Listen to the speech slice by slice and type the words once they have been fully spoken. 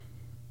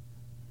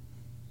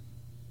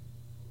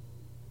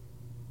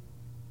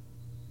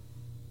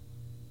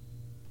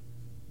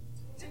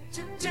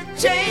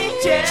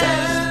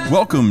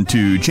Welcome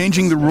to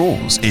Changing the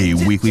Rules, a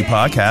weekly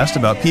podcast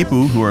about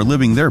people who are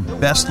living their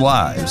best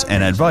lives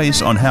and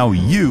advice on how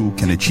you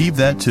can achieve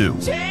that too.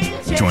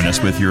 Join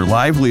us with your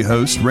lively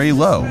host, Ray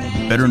Lowe,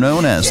 better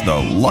known as the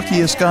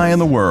luckiest guy in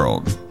the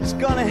world. It's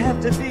gonna have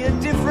to be a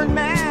different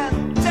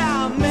man.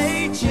 Time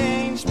may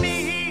change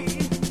me,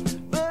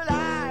 but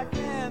I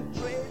can't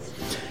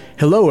trace.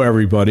 Hello,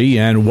 everybody,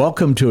 and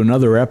welcome to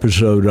another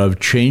episode of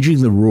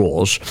Changing the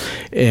Rules.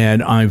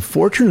 And I'm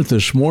fortunate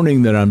this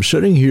morning that I'm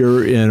sitting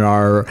here in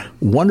our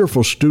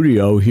wonderful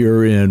studio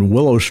here in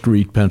Willow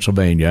Street,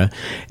 Pennsylvania,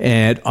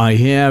 and I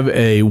have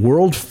a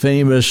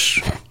world-famous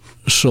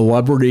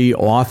celebrity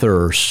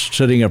author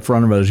sitting in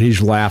front of us.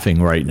 He's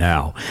laughing right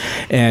now.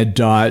 And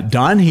Don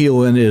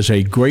Helin is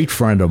a great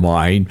friend of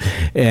mine,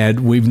 and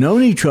we've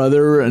known each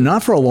other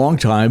not for a long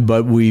time,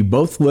 but we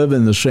both live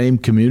in the same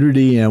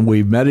community, and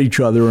we've met each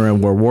other,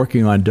 and we're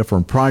working on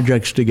different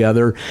projects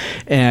together.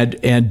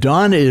 And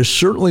Don is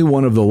certainly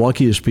one of the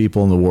luckiest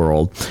people in the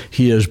world.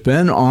 He has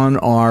been on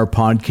our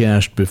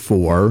podcast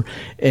before,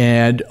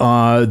 and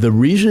the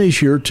reason he's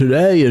here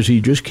today is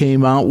he just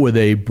came out with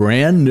a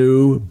brand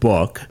new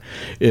book.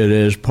 It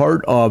is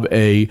part of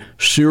a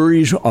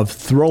series of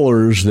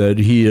thrillers that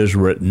he has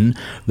written.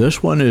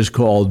 This one is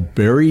called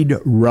Buried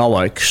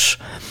Relics.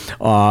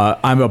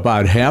 I'm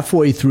about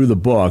halfway through the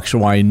book,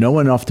 so I know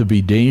enough to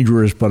be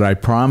dangerous, but I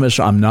promise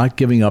I'm not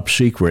giving up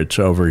secrets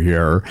over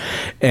here.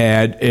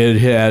 And it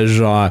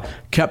has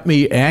kept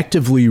me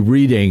actively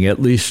reading,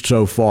 at least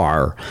so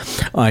far.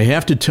 I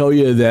have to tell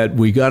you that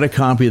we got a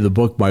copy of the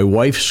book. My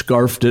wife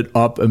scarfed it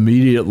up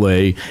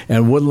immediately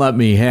and wouldn't let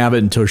me have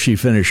it until she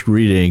finished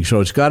reading, so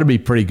it's got to be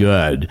pretty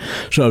good.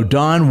 So,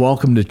 Don,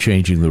 welcome to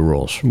Changing the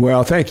Rules.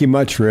 Well, thank you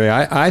much, Ray.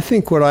 I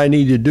think what I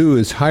need to do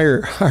is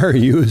hire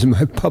you as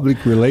my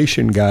public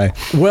relation guy.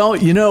 Well,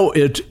 you know,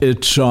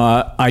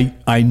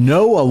 I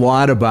know a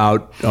lot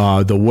about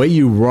the way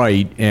you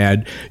write,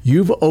 and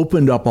you've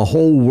opened up a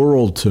whole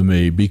world to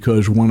me,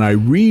 because when I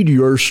read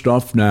your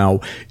stuff now,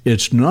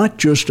 it's not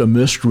just a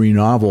mystery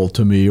novel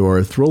to me or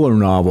a thriller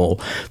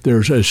novel.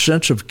 There's a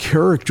sense of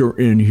character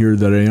in here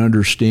that I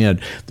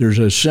understand. There's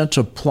a sense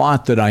of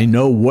plot that I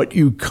know what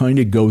you kind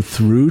of go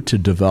through to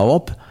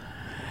develop.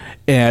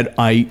 And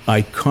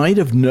I kind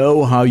of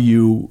know how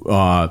you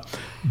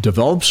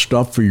develop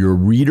stuff for your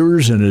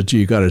readers, and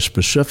you got a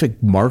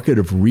specific market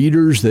of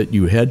readers that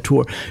you head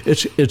toward.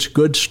 It's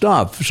good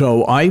stuff.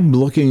 So I'm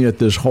looking at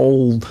this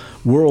whole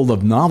world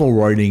of novel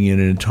writing in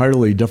an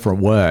entirely different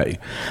way.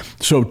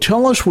 So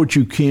tell us what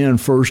you can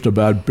first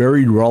about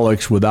Buried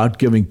Relics without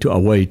giving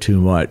away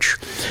too much.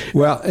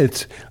 Well,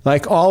 it's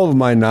like all of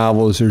my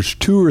novels, there's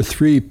 2 or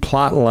 3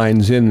 plot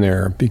lines in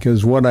there,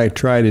 because what I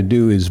try to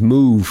do is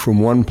move from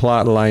one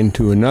plot line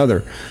to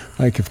another.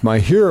 Like if my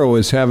hero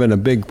is having a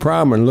big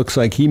problem and looks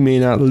like he may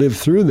not live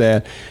through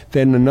that,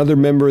 then another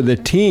member of the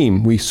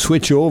team, we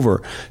switch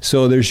over.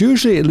 So there's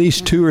usually at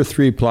least 2 or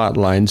 3 plot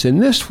lines. In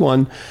this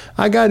one,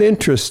 I got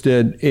interested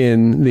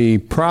in the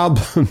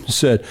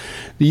problems that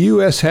the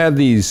U.S. had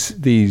these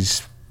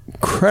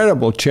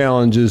incredible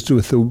challenges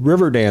with the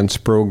river dance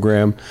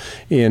program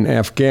in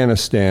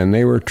Afghanistan.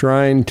 They were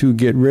trying to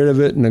get rid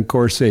of it, and of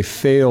course they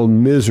failed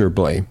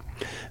miserably.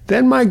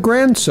 Then my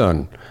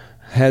grandson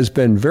has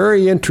been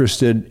very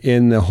interested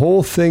in the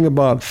whole thing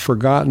about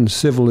forgotten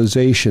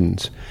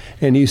civilizations.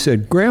 And he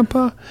said,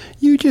 "Grandpa,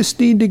 you just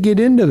need to get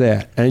into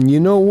that." And you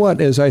know what?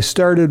 As I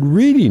started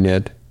reading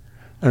it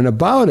and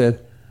about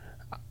it,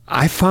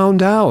 I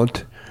found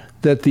out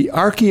that the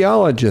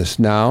archaeologists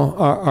now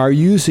are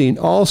using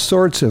all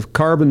sorts of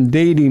carbon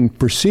dating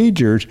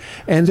procedures,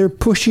 and they're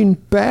pushing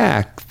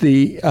back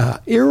the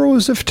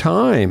eras of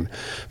time.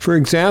 For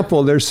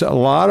example, there's a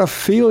lot of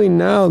feeling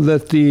now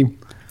that the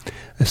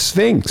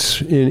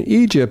Sphinx in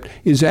Egypt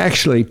is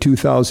actually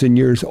 2,000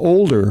 years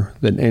older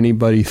than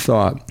anybody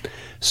thought.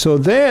 So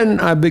then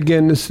I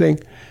began to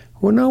think,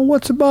 well, now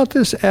what's about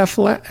this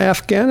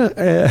Atlantis?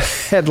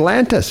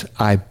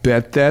 I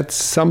bet that's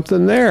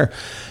something there.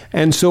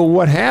 And so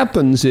what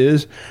happens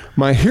is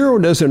my hero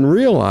doesn't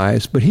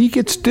realize, but he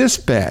gets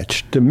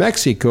dispatched to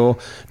Mexico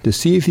to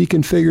see if he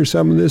can figure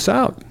some of this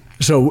out.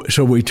 So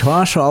we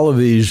toss all of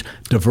these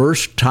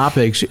diverse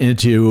topics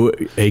into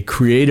a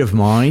creative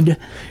mind,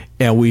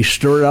 and we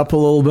stir it up a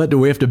little bit. Do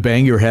we have to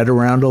bang your head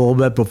around a little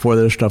bit before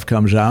this stuff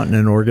comes out in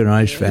an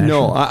organized fashion?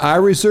 No, I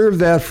reserve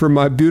that for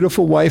my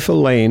beautiful wife,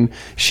 Helin.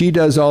 She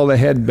does all the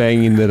head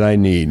banging that I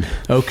need.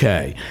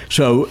 Okay.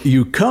 So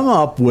you come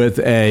up with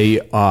a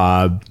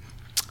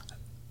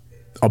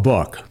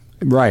book.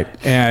 Right.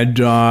 And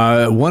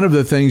one of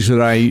the things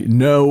that I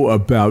know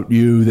about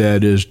you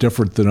that is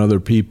different than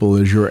other people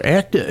is you're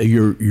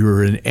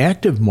an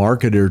active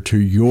marketer to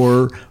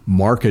your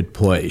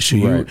marketplace.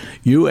 Right.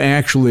 You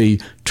actually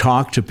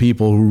talk to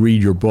people who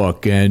read your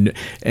book, and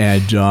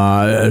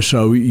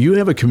so you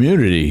have a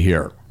community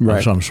here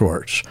of some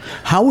sorts.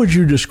 How would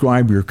you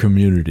describe your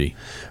community?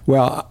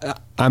 Well,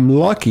 I'm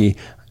lucky.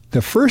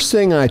 The first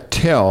thing I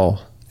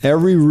tell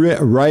every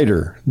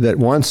writer that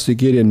wants to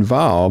get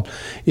involved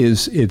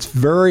is it's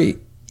very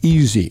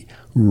easy.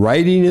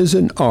 Writing is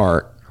an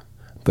art.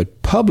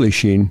 but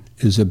publishing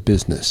is a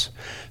business.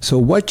 So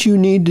what you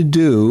need to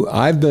do,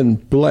 I've been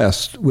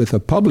blessed with a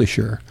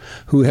publisher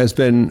who has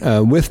been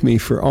with me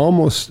for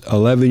almost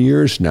 11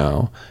 years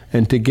now,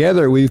 and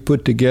together we've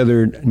put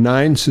together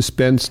 9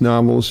 suspense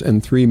novels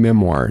and 3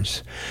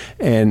 memoirs.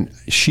 And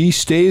she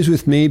stays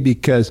with me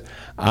because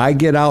I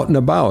get out and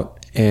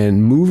about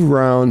and move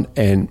around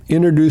and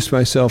introduce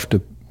myself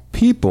to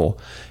people.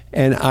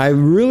 And I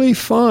really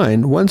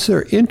find once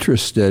they're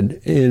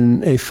interested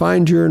in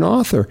find you're an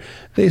author,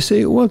 they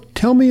say, well,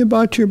 tell me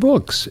about your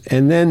books.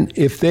 And then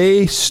if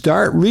they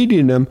start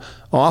reading them,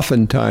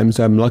 oftentimes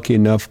I'm lucky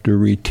enough to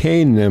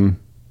retain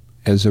them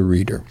as a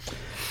reader.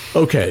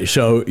 Okay,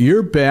 so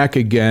you're back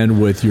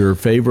again with your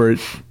favorite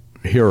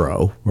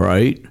hero,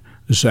 right?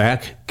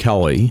 Zack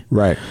Kelly.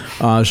 Right.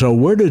 So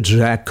where did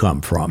Zack come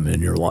from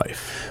in your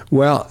life?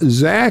 Well,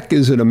 Zack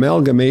is an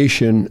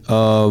amalgamation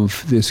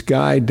of this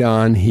guy,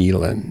 Don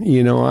Helin.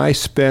 You know, I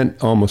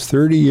spent almost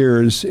 30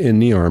 years in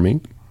the Army.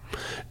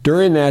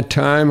 During that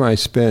time, I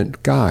spent,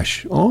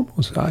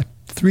 almost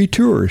 3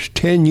 tours,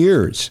 10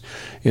 years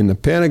in the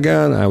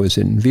Pentagon. I was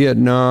in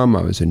Vietnam.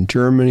 I was in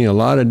Germany, a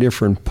lot of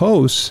different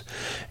posts.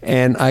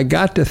 And I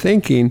got to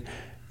thinking,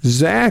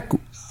 Zack,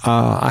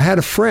 I had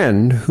a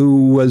friend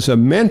who was a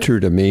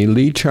mentor to me,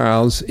 Lee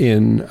Childs,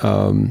 in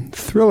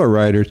thriller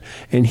writers,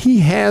 and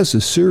he has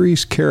a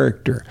series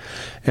character.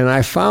 And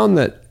I found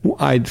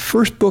that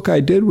first book I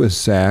did with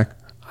Zack,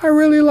 I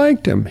really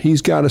liked him.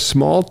 He's got a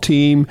small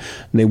team,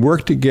 and they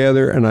work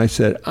together, and I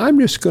said, I'm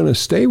just going to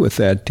stay with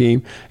that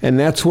team, and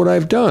that's what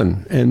I've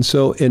done. And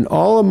so in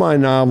all of my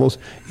novels,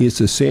 it's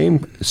the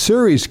same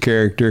series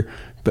character,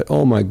 but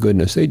oh my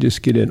goodness, they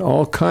just get in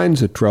all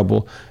kinds of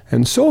trouble.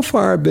 And so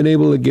far, I've been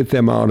able to get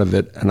them out of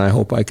it, and I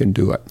hope I can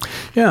do it.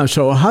 Yeah,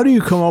 so how do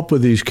you come up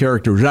with these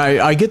characters?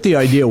 I get the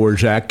idea where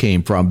Zack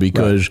came from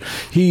because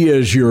he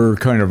is your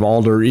kind of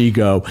alter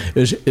ego.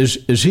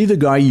 Is he the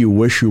guy you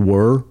wish you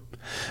were?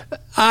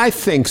 I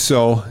think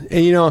so.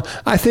 And, you know,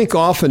 I think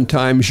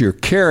oftentimes your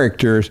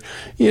characters,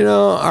 you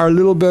know, are a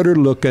little better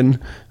looking,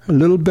 a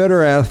little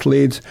better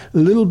athletes, a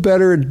little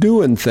better at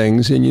doing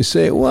things, and you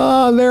say,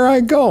 well, there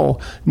I go.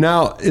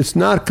 Now, it's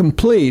not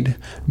complete,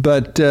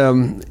 but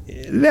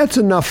that's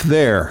enough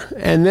there.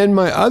 And then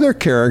my other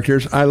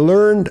characters, I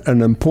learned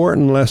an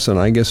important lesson,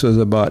 I guess it was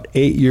about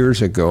 8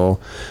 years ago,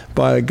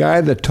 by a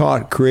guy that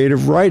taught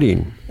creative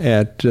writing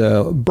at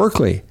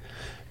Berkeley.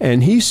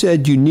 And he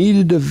said you need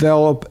to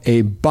develop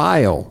a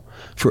bio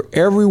for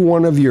every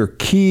one of your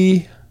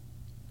key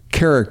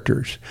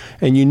characters.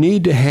 And you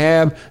need to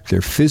have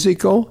their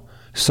physical,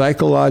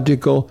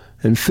 psychological,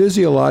 and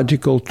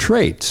physiological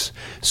traits.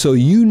 So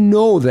you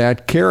know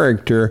that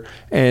character,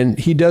 and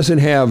he doesn't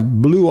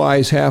have blue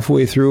eyes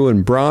halfway through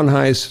and brown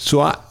eyes. So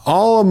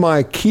all of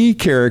my key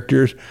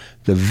characters,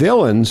 the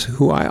villains,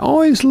 who I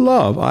always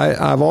love,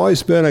 I've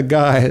always been a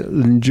guy that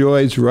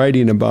enjoys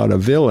writing about a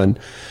villain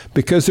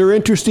because they're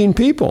interesting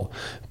people.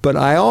 But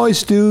I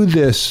always do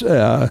this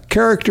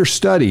character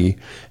study,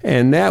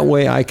 and that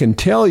way I can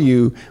tell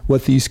you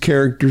what these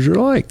characters are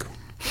like.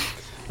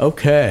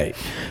 Okay.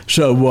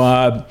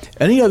 So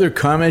any other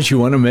comments you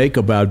want to make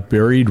about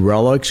Buried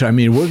Relics? I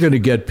mean, we're going to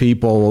get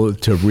people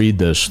to read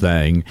this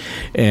thing.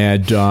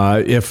 And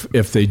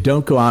if they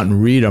don't go out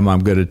and read them, I'm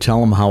going to tell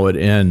them how it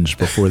ends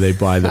before they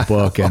buy the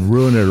book and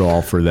ruin it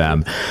all for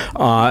them.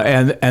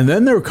 And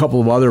then there are a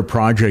couple of other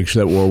projects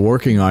that we're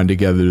working on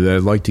together that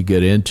I'd like to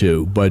get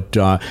into. But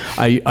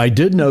I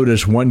did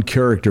notice one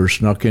character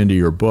snuck into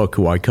your book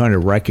who I kind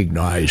of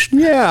recognized.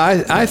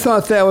 Yeah, I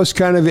thought that was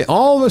kind of it.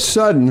 All of a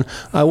sudden,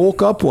 I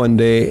woke up one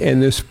day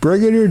and this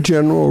Brigadier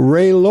General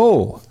Ray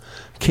Lowe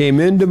came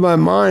into my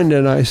mind,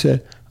 and I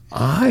said,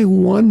 I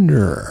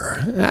wonder,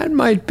 that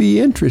might be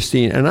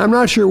interesting. And I'm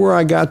not sure where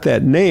I got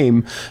that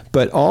name,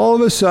 but all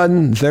of a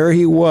sudden there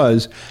he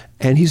was,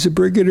 and he's a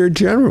Brigadier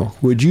General.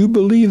 Would you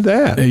believe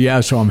that?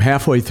 Yeah, so I'm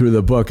halfway through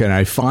the book, and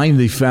I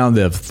finally found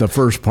the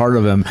first part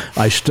of him.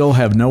 I still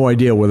have no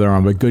idea whether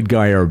I'm a good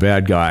guy or a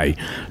bad guy.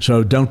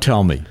 So don't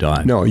tell me,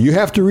 Don. No, you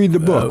have to read the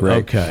book,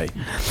 right?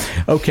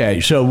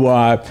 Okay,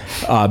 so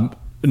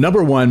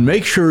number one,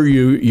 make sure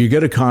you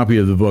get a copy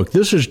of the book.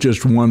 This is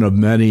just one of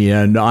many,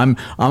 and I'm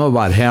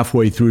about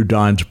halfway through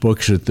Don's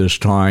books at this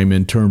time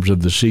in terms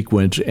of the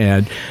sequence,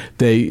 and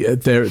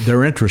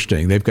they're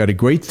interesting. They've got a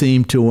great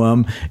theme to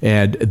them,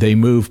 and they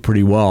move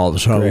pretty well.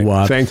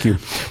 So thank you.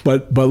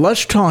 But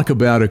let's talk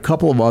about a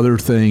couple of other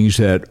things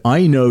that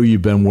I know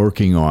you've been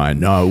working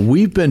on.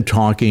 We've been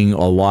talking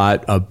a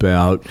lot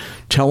about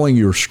telling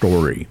your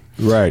story.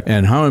 Right.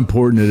 And how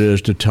important it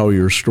is to tell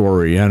your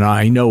story. And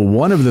I know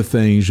one of the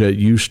things that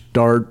you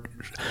start,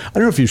 I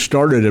don't know if you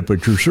started it,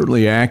 but you're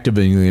certainly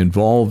actively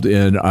involved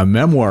in a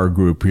memoir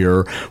group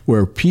here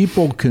where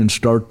people can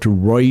start to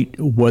write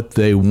what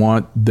they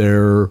want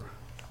their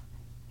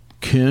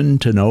kin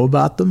to know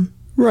about them.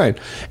 Right.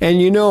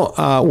 And, you know,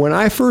 when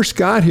I first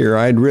got here,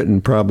 I'd written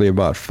probably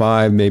about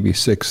 5, maybe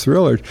 6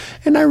 thrillers,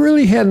 and I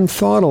really hadn't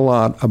thought a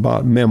lot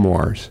about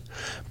memoirs.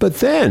 But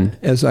then,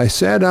 as I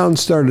sat down and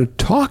started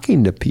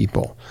talking to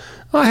people,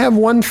 I have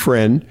one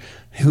friend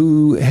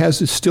who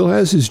still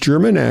has his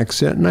German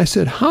accent. And I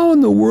said, how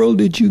in the world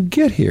did you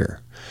get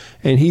here?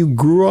 And he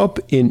grew up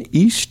in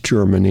East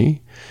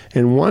Germany.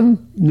 And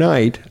one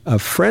night, a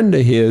friend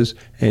of his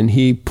and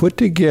he put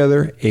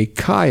together a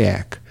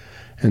kayak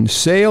and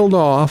sailed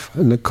off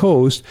on the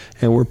coast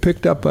and were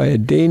picked up by a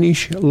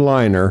Danish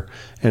liner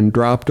and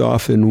dropped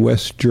off in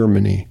West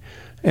Germany.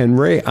 And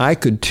Ray, I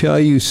could tell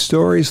you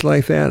stories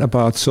like that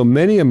about so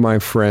many of my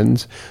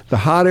friends, the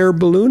hot air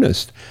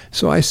balloonist.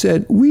 So I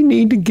said, we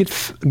need to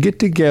get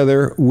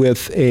together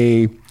with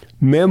a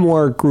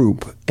memoir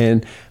group.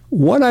 And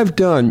what I've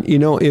done,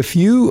 if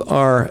you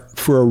are,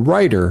 for a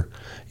writer,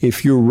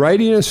 if you're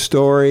writing a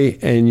story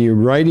and you're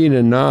writing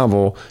a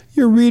novel,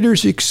 your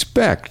readers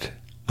expect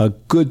a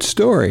good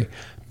story.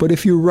 But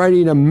if you're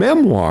writing a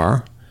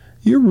memoir,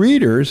 your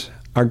readers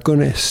are going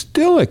to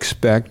still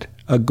expect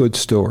a good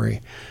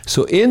story.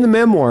 So in the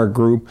memoir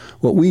group,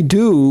 what we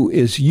do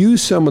is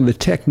use some of the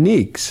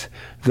techniques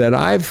that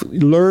I've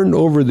learned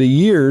over the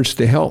years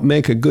to help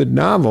make a good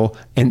novel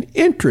and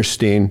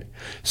interesting,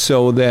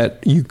 so that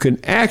you can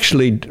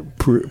actually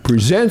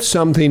present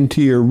something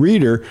to your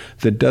reader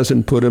that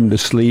doesn't put them to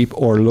sleep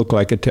or look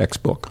like a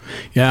textbook.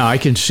 Yeah, I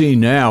can see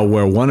now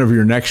where one of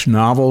your next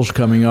novels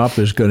coming up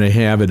is going to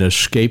have an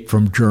escape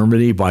from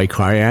Germany by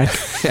kayak,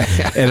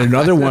 and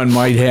another one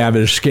might have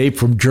an escape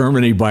from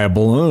Germany by a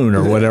balloon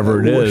or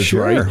whatever it is,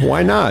 sure. right?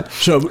 Why not?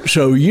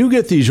 So you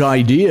get these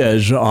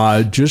ideas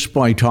just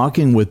by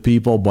talking with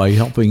people, by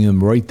helping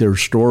them write their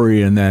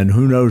story, and then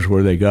who knows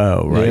where they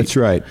go, right? That's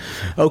right.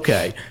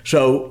 Okay,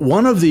 so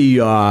one of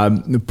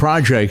the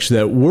projects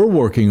that we're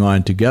working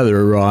on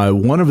together,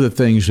 one of the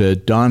things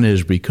that Don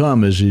has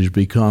become is he's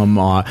become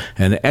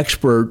an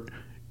expert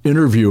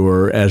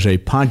interviewer as a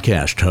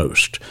podcast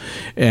host.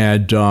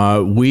 And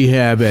we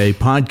have a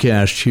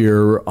podcast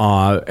here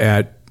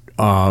at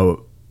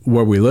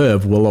where we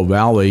live, Willow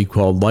Valley,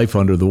 called Life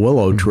Under the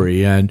Willow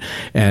Tree. And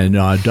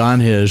Don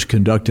has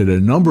conducted a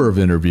number of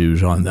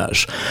interviews on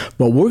this.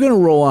 But we're going to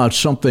roll out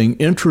something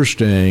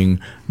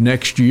interesting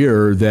next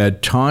year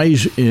that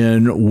ties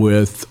in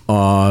with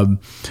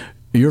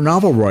your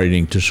novel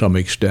writing to some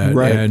extent.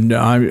 Right. And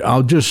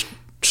I'll just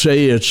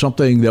say it's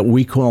something that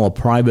we call a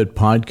private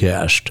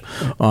podcast.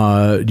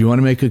 Do you want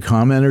to make a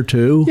comment or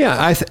two? Yeah,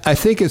 I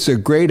think it's a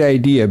great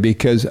idea,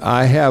 because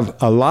I have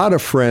a lot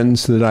of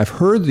friends that I've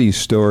heard these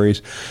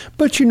stories,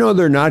 but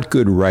they're not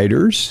good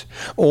writers,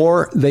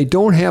 or they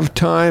don't have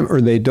time, or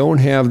they don't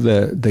have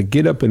the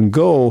get up and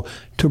go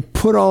to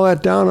put all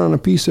that down on a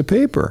piece of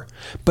paper.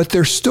 But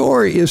their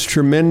story is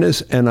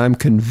tremendous, and I'm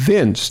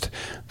convinced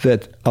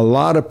that a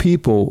lot of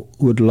people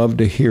would love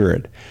to hear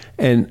it.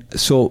 And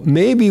so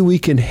maybe we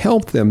can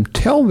help them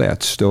tell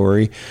that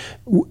story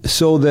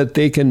so that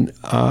they can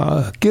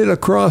get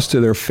across to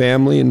their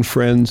family and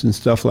friends and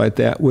stuff like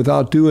that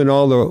without doing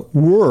all the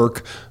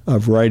work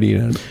of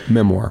writing a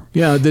memoir.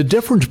 Yeah, the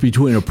difference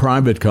between a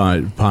private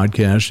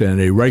podcast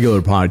and a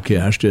regular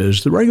podcast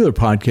is the regular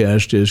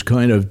podcast is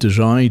kind of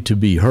designed to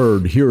be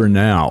heard here and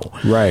now.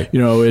 Right.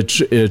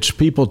 It's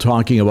people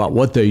talking about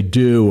what they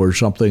do or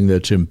something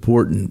that's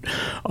important.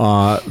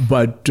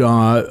 But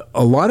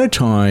a lot of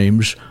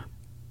times,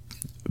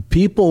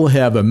 people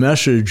have a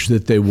message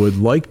that they would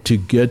like to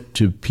get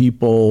to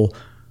people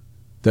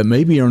that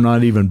maybe are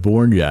not even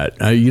born yet.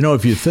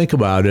 If you think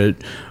about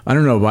it, I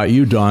don't know about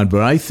you, Don,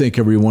 but I think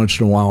every once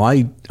in a while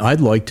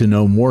I'd like to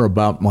know more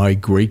about my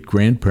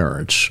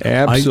great-grandparents.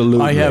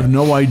 Absolutely. I have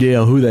no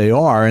idea who they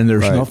are, and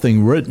there's Right.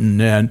 nothing written.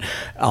 And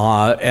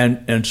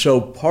so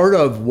part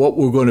of what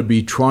we're going to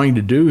be trying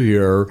to do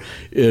here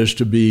is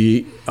to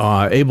be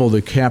able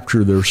to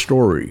capture their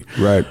story.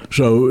 Right.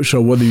 So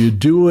whether you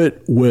do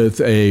it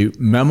with a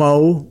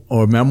memo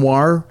or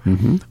memoir,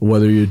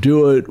 whether you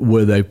do it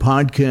with a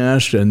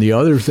podcast, and the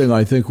other thing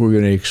I think we're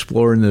going to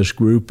explore in this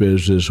group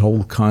is this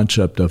whole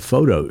concept of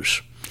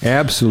photos.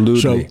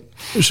 Absolutely.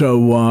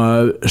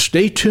 So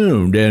stay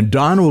tuned, and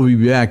Don will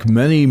be back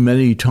many,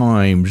 many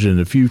times in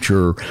the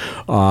future.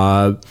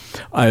 I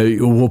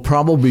will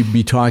probably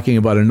be talking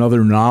about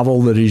another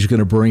novel that he's going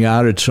to bring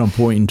out at some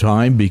point in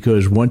time,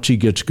 because once he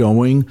gets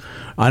going,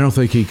 I don't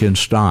think he can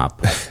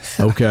stop.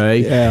 Okay?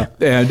 Yeah.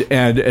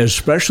 And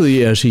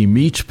especially as he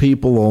meets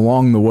people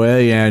along the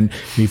way and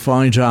he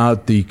finds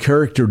out the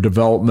character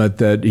development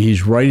that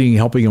he's writing,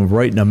 helping him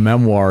write in a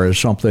memoir, is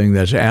something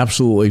that's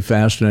absolutely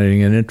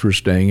fascinating and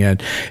interesting.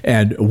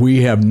 And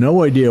we have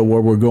no idea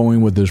where we're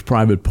going with this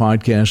private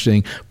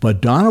podcasting,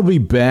 but Don will be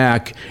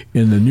back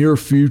in the near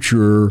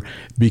future,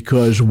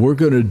 because we're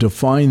going to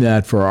define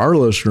that for our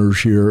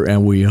listeners here,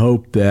 and we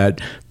hope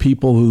that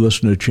people who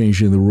listen to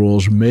Changing the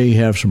Rules may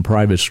have some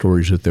private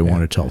stories that they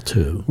want to tell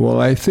too. Well,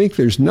 I think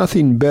there's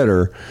nothing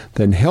better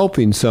than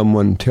helping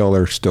someone tell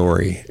their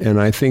story. And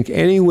I think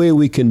any way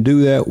we can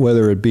do that,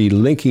 whether it be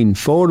linking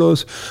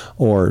photos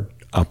or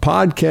a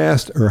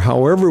podcast or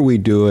however we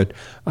do it,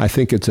 I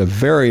think it's a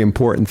very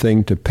important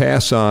thing to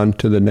pass on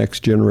to the next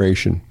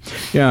generation.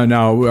 Yeah,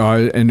 now,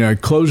 in a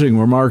closing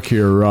remark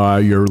here,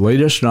 your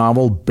latest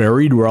novel,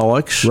 Buried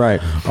Relics. Right.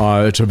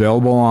 It's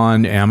available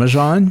on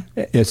Amazon.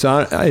 It's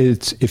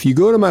if you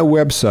go to my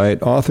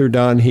website, author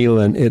Don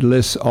Helin, it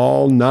lists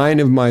all 9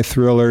 of my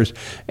thrillers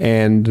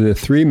and the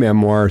 3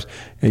 memoirs,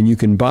 and you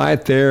can buy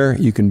it there.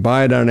 You can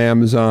buy it on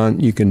Amazon.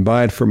 You can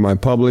buy it from my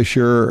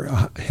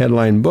publisher,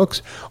 Headline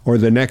Books, or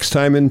the next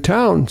time in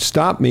town,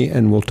 stop me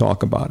and we'll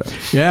talk about it.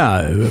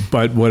 Yeah,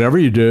 but whatever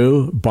you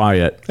do, buy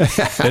it.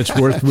 It's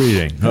worth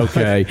reading.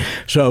 Okay.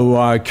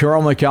 So,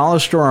 Carol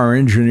McAllister, our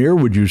engineer,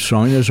 would you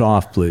sign us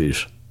off,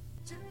 please?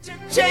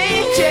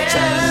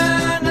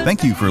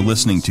 Thank you for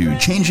listening to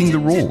Changing the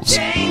Rules.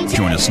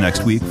 Join us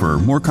next week for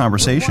more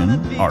conversation,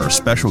 our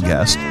special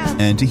guest,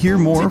 and to hear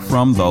more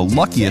from the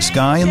luckiest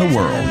guy in the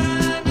world.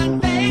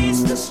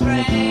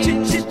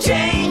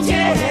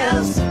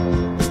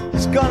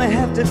 It's gonna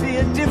have to be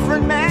a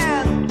different man.